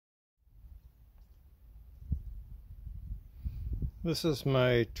This is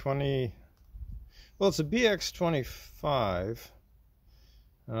my well, it's a BX25,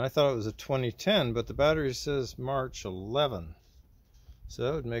 and I thought it was a 2010, but the battery says March 11, so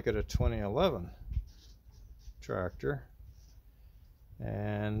that would make it a 2011 tractor.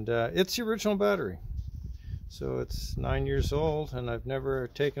 And it's the original battery, so it's 9 years old, and I've never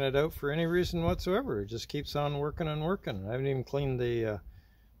taken it out for any reason whatsoever. It just keeps on working and working. I haven't even cleaned the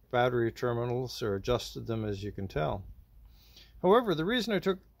battery terminals or adjusted them, as you can tell. However, the reason I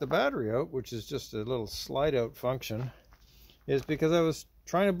took the battery out, which is just a little slide out function, is because I was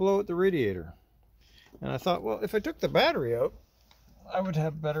trying to blow out the radiator. And I thought, well, if I took the battery out, I would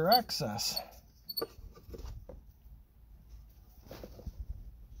have better access.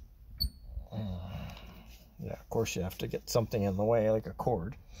 Yeah, of course you have to get something in the way, like a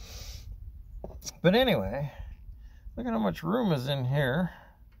cord. But anyway, look at how much room is in here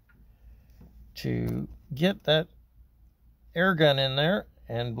to get that air gun in there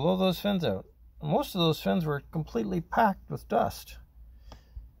and blow those fins out. Most of those fins were completely packed with dust.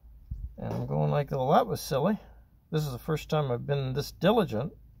 And I'm going like, well, that was silly. This is the first time I've been this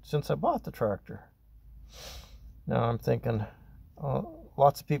diligent since I bought the tractor. Now I'm thinking,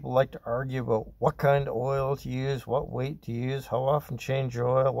 lots of people like to argue about what kind of oil to use, what weight to use, how often change your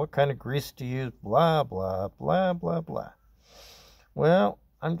oil, what kind of grease to use, blah, blah, blah, blah, blah. Well,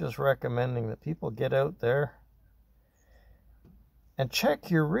 I'm just recommending that people get out there and check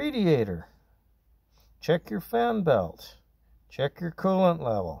your radiator, check your fan belt, check your coolant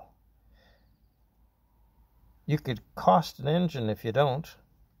level. You could cost an engine if you don't.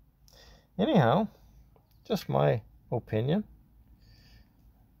 Anyhow, just my opinion.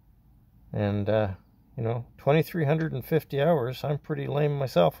 And, 2,350 hours. I'm pretty lame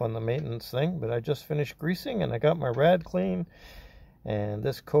myself on the maintenance thing, but I just finished greasing and I got my rad clean. And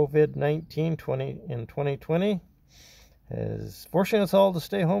this COVID-19 in 2020 is forcing us all to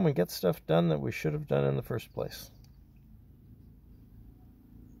stay home and get stuff done that we should have done in the first place.